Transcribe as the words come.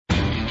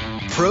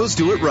Pros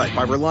do it right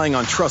by relying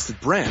on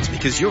trusted brands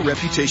because your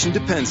reputation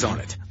depends on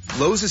it.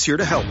 Lowe's is here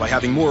to help by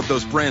having more of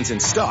those brands in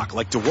stock,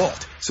 like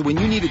DeWalt. So when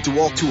you need a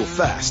DeWalt tool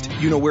fast,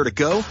 you know where to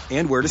go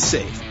and where to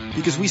save.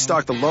 Because we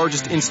stock the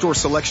largest in-store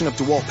selection of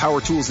DeWalt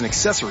power tools and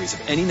accessories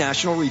of any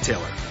national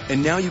retailer.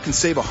 And now you can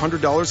save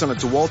 $100 on a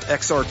DeWalt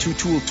XR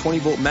 2-tool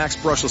 20-volt max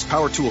brushless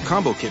power tool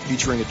combo kit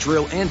featuring a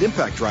drill and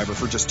impact driver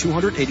for just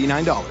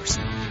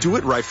 $289. Do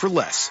it right for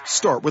less.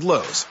 Start with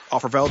Lowe's.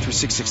 Offer valid through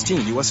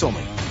 6/16, U.S.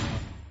 only.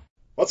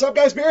 What's up,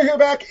 guys? Beer here,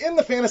 back in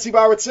the Fantasy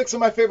Bar with 6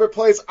 of my favorite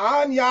plays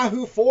on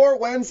Yahoo for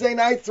Wednesday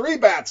night. 3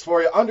 bats for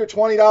you, under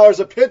 $20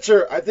 a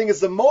pitcher. I think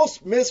is the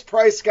most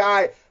mispriced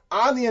guy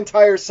on the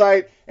entire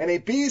site, and a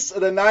beast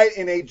of the night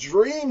in a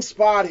dream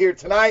spot here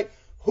tonight.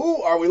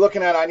 Who are we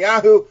looking at on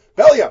Yahoo?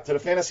 Belly up to the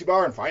Fantasy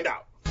Bar and find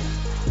out.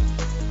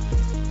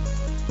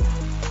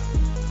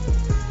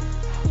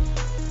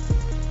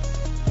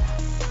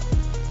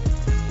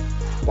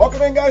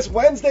 Welcome in, guys.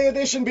 Wednesday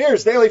edition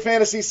Beers Daily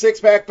Fantasy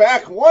 6-pack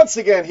back once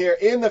again here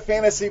in the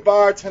Fantasy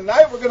Bar.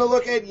 Tonight we're going to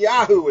look at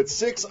Yahoo with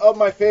 6 of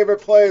my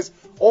favorite plays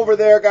over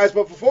there, guys.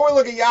 But before we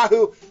look at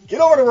Yahoo,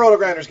 get over to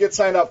Roto-Grinders. Get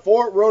signed up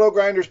for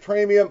Roto-Grinders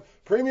Premium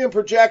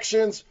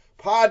projections,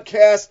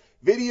 podcasts,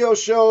 video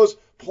shows,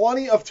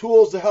 plenty of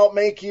tools to help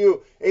make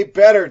you a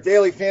better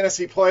daily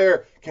fantasy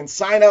player. Can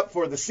sign up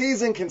for the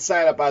season, can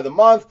sign up by the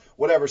month,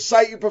 whatever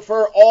site you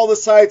prefer, all the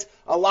sites,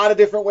 a lot of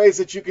different ways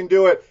that you can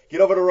do it.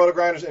 Get over to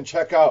Roto-Grinders and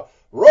check out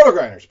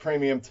Roto-Grinders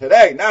Premium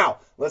today. Now,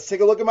 let's take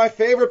a look at my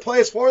favorite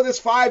plays for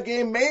this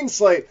 5-game main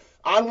slate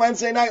on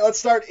Wednesday night. Let's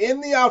start in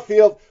the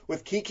outfield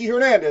with Kiki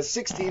Hernandez,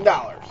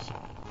 $16.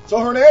 So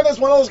Hernandez,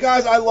 one of those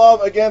guys I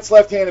love against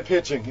left-handed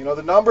pitching. You know,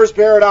 the numbers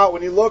bear it out.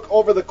 When you look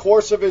over the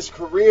course of his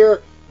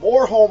career,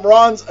 more home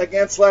runs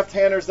against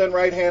left-handers than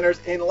right-handers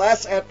in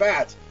less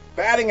at-bats.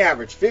 Batting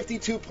average,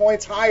 52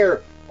 points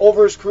higher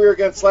over his career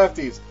against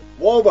lefties.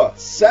 WOBA,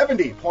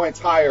 70 points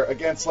higher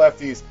against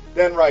lefties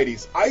than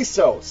righties.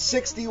 ISO,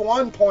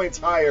 61 points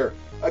higher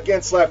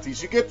against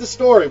lefties. You get the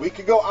story. We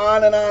could go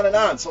on and on and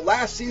on. So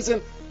last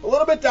season, a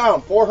little bit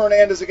down for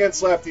Hernandez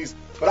against lefties,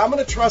 but I'm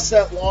going to trust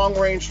that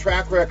long-range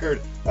track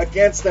record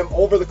against them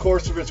over the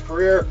course of his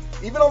career,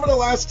 even over the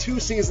last 2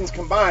 seasons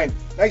combined.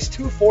 Nice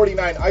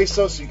 249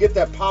 ISO, so you get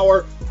that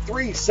power.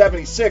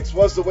 376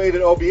 was the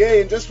weighted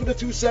OBA, and just with a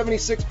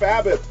 276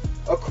 BABIP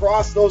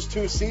across those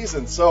 2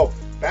 seasons. So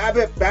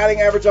BABIP,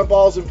 batting average on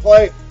balls in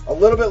play, a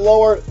little bit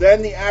lower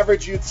than the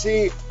average you'd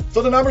see.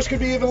 So the numbers could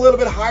be even a little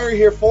bit higher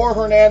here for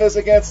Hernandez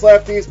against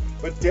lefties.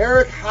 But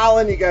Derek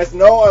Holland, you guys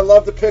know I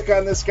love to pick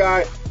on this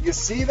guy. You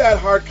see that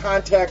hard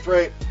contact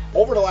rate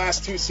over the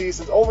last 2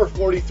 seasons, over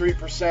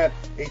 43%,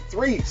 a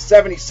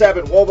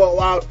 377 WOBA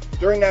allowed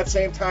during that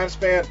same time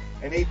span,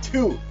 and a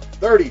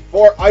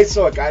 234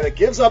 ISO, a guy that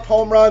gives up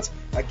home runs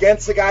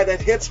against a guy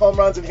that hits home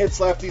runs and hits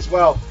lefties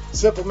well.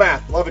 Simple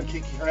math. Loving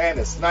Kiki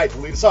Hernandez tonight to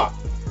lead us off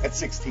at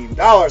 $16.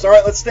 All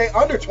right, let's stay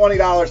under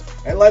 $20,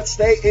 and let's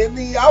stay in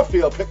the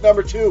outfield. Pick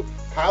number 2,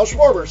 Kyle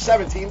Schwarber,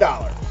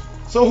 $17.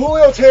 So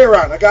Julio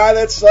Teheran, a guy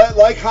that's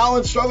like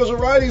Holland struggles with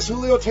righties.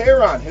 Julio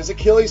Teheran, his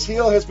Achilles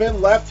heel has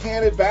been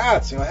left-handed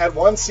bats. You know, had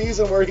one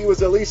season where he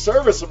was at least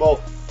serviceable,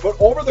 but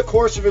over the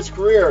course of his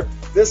career,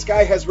 this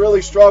guy has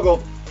really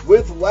struggled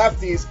with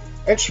lefties.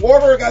 And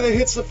Schwarber, a guy that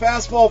hits the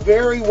fastball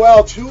very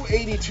well,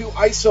 282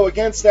 ISO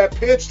against that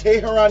pitch.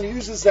 Teheran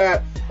uses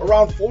that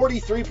around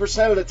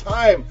 43% of the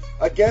time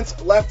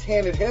against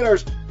left-handed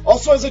hitters.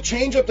 Also has a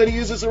changeup that he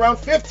uses around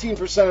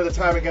 15% of the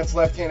time against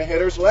left-handed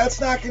hitters. Well, that's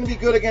not going to be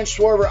good against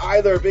Schwarber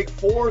either. A big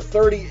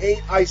 438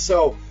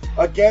 ISO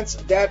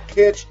against that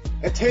pitch.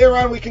 And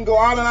Teheran, we can go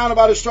on and on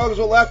about his struggles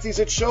with lefties.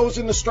 It shows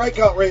in the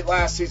strikeout rate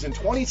last season.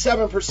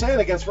 27%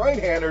 against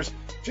right-handers,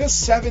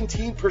 just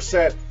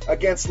 17%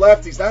 against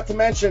lefties. Not to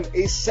mention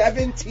a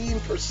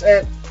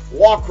 17%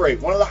 walk rate.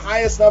 One of the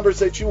highest numbers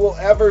that you will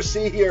ever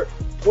see here.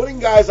 Putting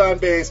guys on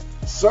base,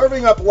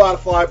 serving up a lot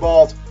of fly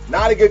balls.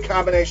 Not a good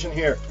combination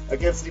here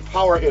against the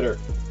power hitter,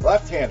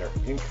 left-hander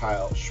in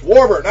Kyle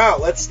Schwarber. Now,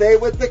 let's stay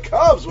with the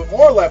Cubs with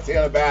more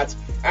left-handed bats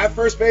at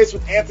first base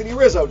with Anthony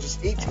Rizzo,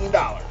 just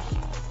 $18.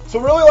 So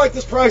really like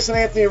this price on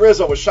Anthony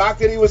Rizzo. Was shocked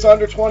that he was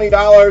under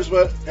 $20,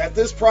 but at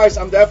this price,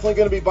 I'm definitely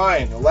going to be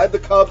buying. He led the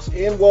Cubs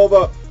in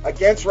WOBA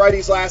against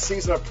righties last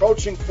season,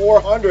 approaching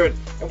 400.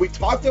 And we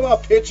talked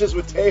about pitches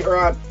with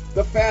Teheran,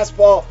 the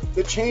fastball,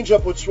 the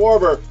changeup with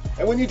Schwarber.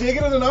 And when you dig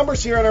into the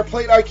numbers here on our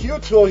Plate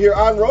IQ tool here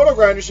on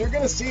Roto-Grinders, you're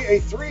going to see a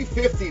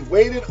 350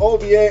 weighted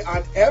OBA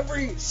on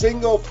every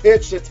single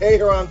pitch that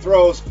Teheran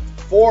throws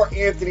for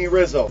Anthony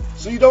Rizzo.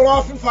 So you don't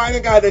often find a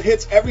guy that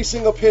hits every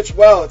single pitch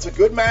well. It's a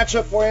good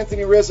matchup for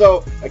Anthony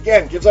Rizzo.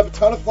 Again, gives up a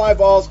ton of fly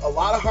balls, a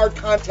lot of hard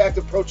contact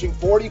approaching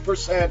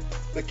 40%.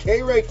 The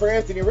K rate for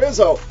Anthony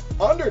Rizzo,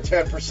 under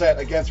 10%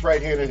 against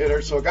right-handed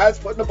hitters. So a guy that's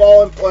putting the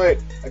ball in play,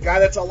 a guy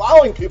that's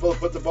allowing people to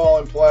put the ball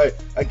in play.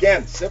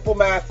 Again, simple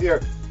math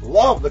here.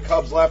 Love the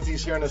Cubs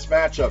lefties here in this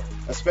matchup,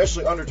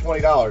 especially under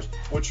 $20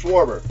 with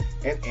Schwarber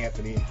and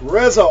Anthony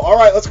Rizzo. All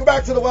right, let's go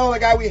back to the well and the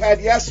guy we had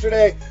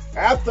yesterday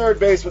at third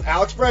base with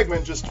Alex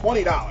Bregman, just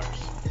 $20.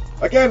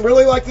 Again,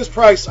 really like this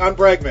price on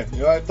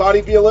Bregman. I thought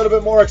he'd be a little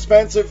bit more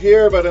expensive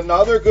here, but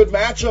another good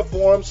matchup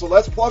for him. So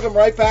let's plug him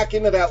right back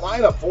into that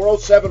lineup.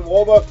 407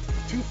 WOBA,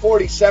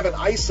 247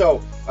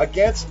 ISO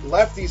against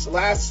lefties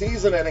last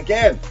season. And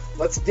again,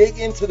 let's dig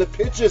into the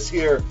pitches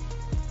here.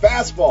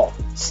 Fastball,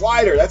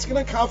 slider, that's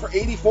going to account for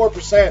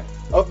 84%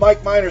 of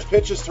Mike Minor's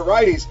pitches to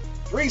righties.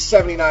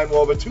 379 WOBA,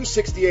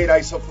 268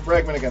 ISO for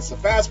Bregman against the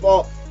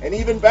fastball, and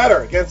even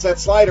better against that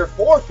slider,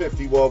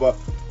 450 WOBA,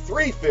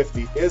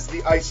 350 is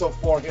the ISO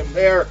for him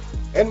there.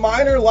 And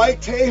Minor,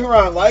 like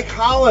Teheran, like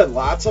Holland,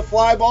 lots of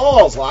fly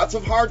balls, lots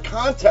of hard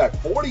contact,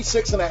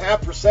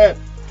 46.5%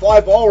 fly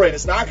ball rate.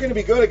 Is not going to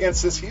be good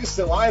against this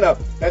Houston lineup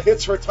that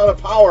hits for a ton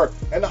of power,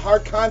 and the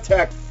hard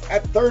contact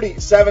at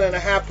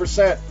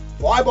 37.5%.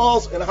 Fly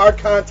balls and hard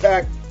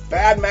contact,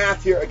 bad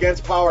math here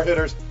against power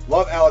hitters.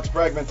 Love Alex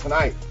Bregman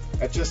tonight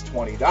at just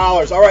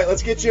 $20. All right,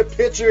 let's get you a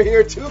pitcher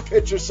here,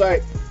 two-pitcher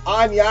site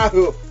on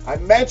Yahoo. I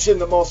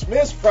mentioned the most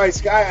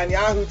mispriced guy on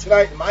Yahoo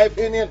tonight, in my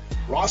opinion,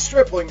 Ross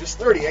Stripling, just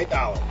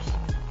 $38.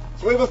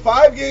 So we have a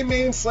 5-game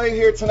main slate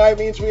here tonight.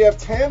 Means we have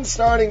 10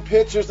 starting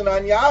pitchers, and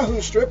on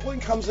Yahoo, Stripling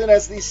comes in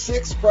as the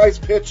 6th price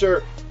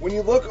pitcher. When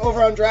you look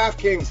over on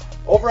DraftKings,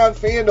 over on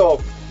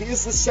FanDuel, he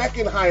is the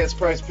 2nd highest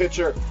priced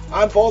pitcher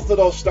on both of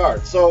those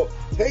starts. So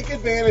take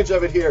advantage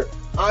of it here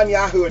on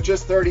Yahoo at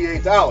just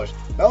 $38.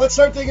 Now let's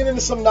start digging into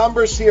some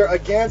numbers here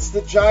against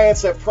the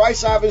Giants. That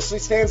price obviously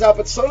stands out,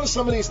 but so do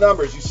some of these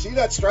numbers. You see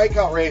that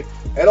strikeout rate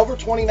at over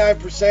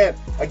 29%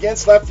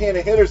 against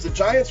left-handed hitters. The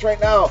Giants right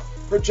now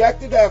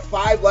projected to have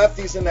 5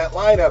 lefties in that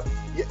lineup.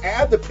 You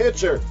add the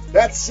pitcher,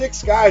 that's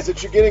 6 guys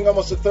that you're getting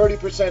almost a 30%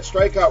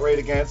 strikeout rate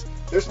against.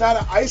 There's not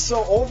an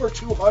ISO over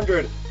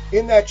 200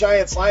 in that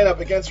Giants lineup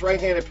against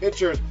right-handed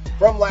pitchers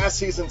from last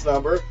season's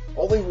number.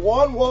 Only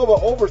one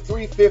WOBA over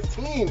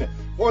 315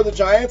 for the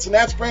Giants, and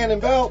that's Brandon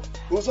Belt,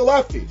 who's a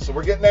lefty. So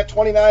we're getting that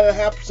 29.5%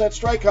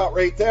 strikeout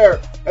rate there.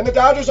 And the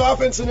Dodgers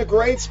offense in a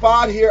great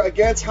spot here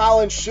against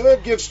Holland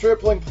should give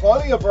Stripling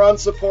plenty of run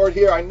support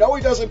here. I know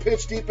he doesn't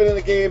pitch deep into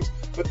the games,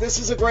 but this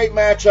is a great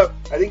matchup.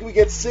 I think we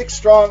get 6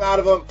 strong out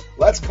of him.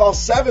 Let's call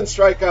 7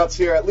 strikeouts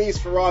here, at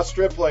least for Ross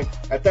Stripling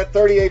at that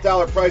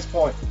 $38 price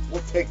point.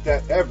 We'll take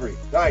that every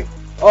night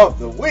of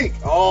the week.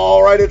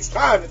 All right, it's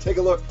time to take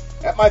a look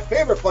at my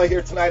favorite play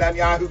here tonight on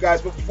Yahoo,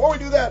 guys. But before we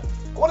do that,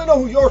 I want to know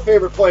who your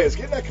favorite play is.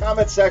 Get in that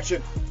comment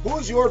section.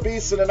 Who's your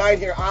beast of the night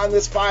here on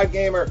this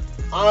 5-gamer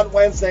on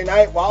Wednesday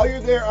night? While you're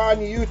there on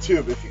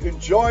YouTube, if you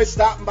enjoy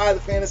stopping by the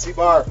Fantasy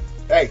Bar,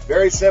 hey,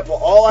 very simple.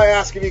 All I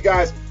ask of you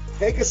guys,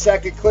 take a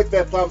second, click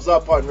that thumbs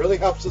up button. Really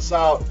helps us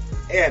out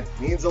and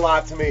means a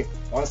lot to me.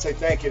 I want to say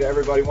thank you to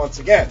everybody once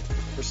again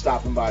for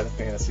stopping by the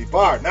Fantasy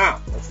Bar.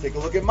 Now, let's take a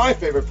look at my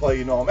favorite play.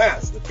 You know him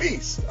as the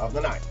beast of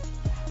the night.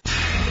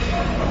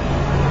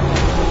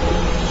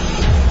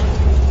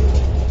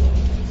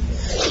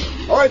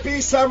 All right,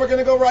 beast time. We're going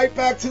to go right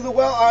back to the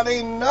well on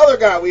another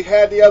guy we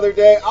had the other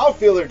day.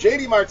 Outfielder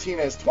JD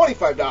Martinez,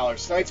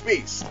 $25. Tonight's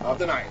beast of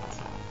the night.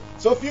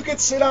 So if you could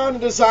sit down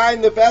and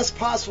design the best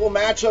possible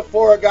matchup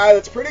for a guy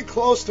that's pretty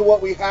close to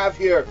what we have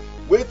here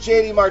with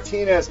JD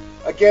Martinez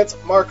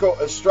against Marco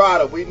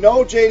Estrada. We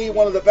know JD,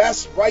 one of the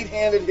best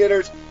right-handed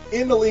hitters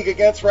in the league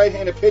against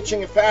right-handed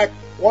pitching. In fact,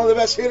 one of the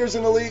best hitters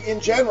in the league in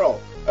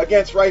general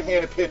against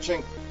right-handed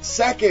pitching.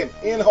 2nd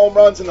in home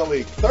runs in the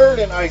league. 3rd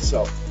in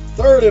ISO.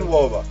 3rd in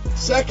WOBA,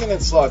 2nd in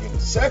slugging,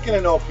 2nd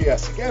in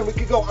OPS. Again, we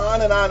could go on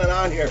and on and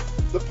on here.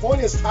 The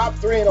point is top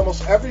 3 in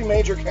almost every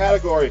major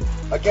category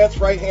against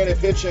right-handed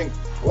pitching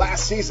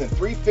last season.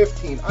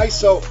 315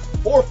 ISO,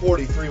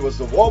 443 was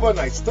the WOBA,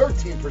 nice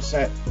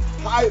 13%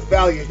 high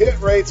value hit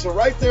rate. So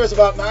right there is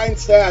about 9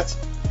 stats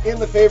in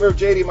the favor of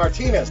JD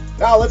Martinez.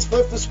 Now let's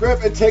flip the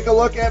script and take a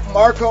look at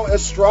Marco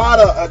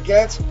Estrada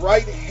against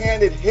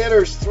right-handed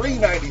hitters.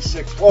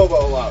 396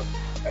 WOBA allowed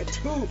at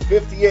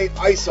 258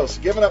 ISO,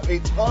 so giving up a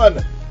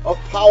ton of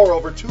power,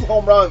 over 2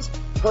 home runs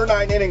per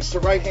 9 innings to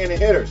right-handed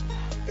hitters.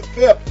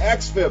 FIP,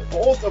 XFIP,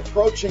 both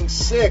approaching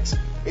 6,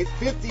 a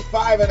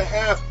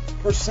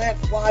 55.5%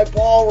 fly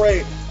ball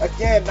rate.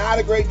 Again, not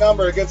a great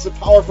number against the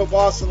powerful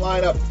Boston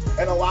lineup,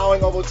 and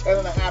allowing over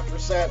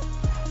 10.5%.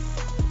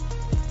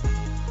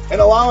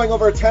 And allowing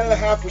over a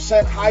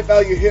 10.5% high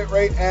value hit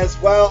rate as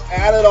well.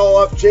 Add it all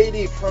up,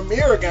 JD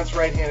premier against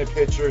right-handed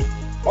pitchers.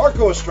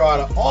 Marco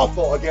Estrada,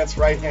 awful against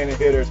right-handed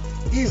hitters,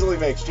 easily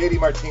makes JD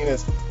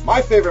Martinez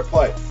my favorite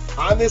play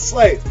on this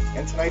slate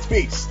and tonight's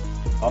beast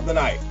of the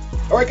night.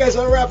 All right, guys,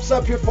 that wraps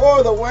up here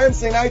for the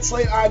Wednesday night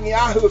slate on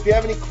Yahoo. If you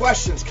have any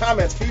questions,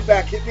 comments,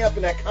 feedback, hit me up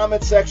in that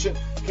comment section.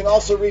 You can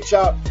also reach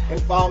out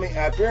and follow me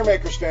at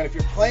Beermakersfan. If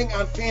you're playing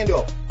on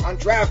FanDuel, on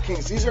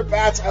DraftKings, these are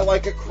bats I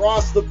like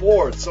across the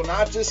board. So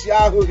not just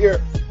Yahoo here.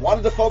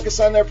 Wanted to focus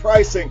on their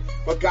pricing,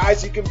 but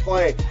guys you can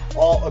play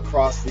all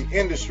across the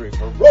industry.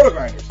 For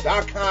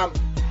rotogrinders.com,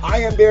 I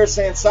am Beer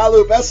saying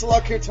salut. Best of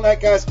luck here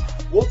tonight, guys.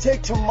 We'll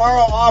take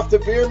tomorrow off. The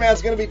Beer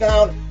Man's going to be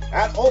down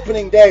at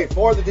opening day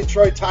for the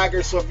Detroit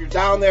Tigers. So if you're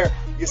down there,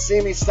 you see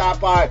me, stop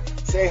by,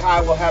 say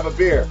hi, we'll have a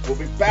beer. We'll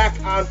be back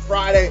on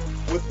Friday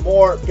with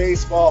more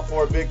baseball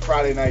for a big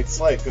Friday night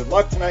slate. Good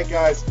luck tonight,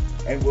 guys,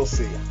 and we'll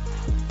see you.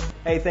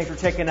 Hey, thanks for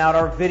checking out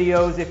our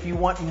videos. If you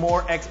want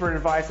more expert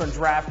advice on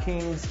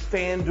DraftKings,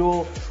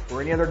 FanDuel,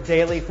 or any other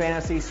daily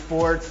fantasy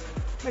sports,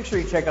 make sure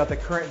you check out the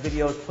current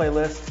videos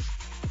playlist.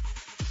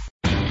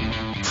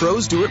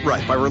 Pros do it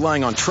right by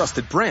relying on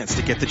trusted brands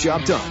to get the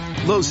job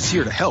done. Lowe's is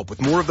here to help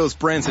with more of those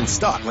brands in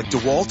stock like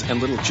DeWalt and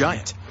Little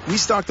Giant. We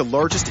stock the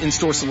largest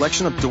in-store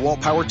selection of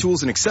DeWalt power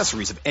tools and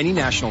accessories of any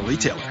national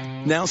retailer.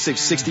 Now save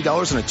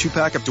 $60 on a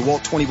 2-pack of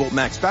DeWalt 20-volt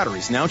max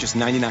batteries, now just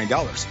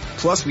 $99.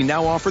 Plus, we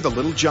now offer the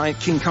Little Giant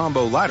King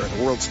Combo ladder,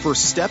 the world's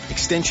first step,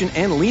 extension,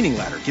 and leaning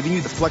ladder, giving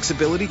you the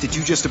flexibility to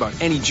do just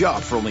about any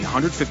job for only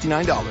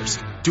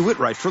 $159. Do it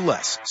right for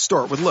less.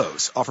 Start with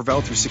Lowe's. Offer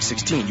valid through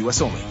 6/16,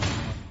 U.S. only.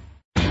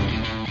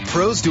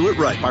 Pros do it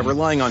right by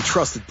relying on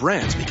trusted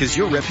brands because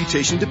your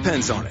reputation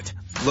depends on it.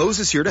 Lowe's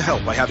is here to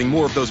help by having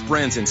more of those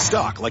brands in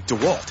stock like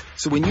DeWalt.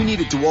 So when you need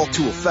a DeWalt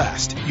tool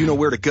fast, you know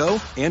where to go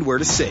and where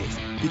to save.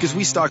 Because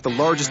we stock the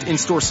largest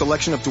in-store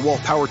selection of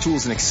DeWalt power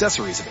tools and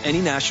accessories of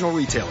any national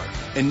retailer.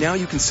 And now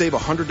you can save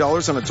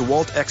 $100 on a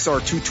DeWalt XR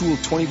 2-tool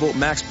 20-volt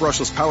max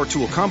brushless power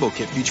tool combo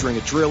kit featuring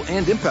a drill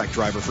and impact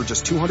driver for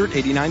just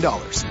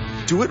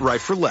 $289. Do it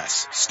right for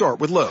less. Start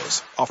with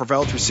Lowe's. Offer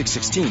valid through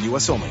 6/16,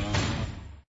 U.S. only.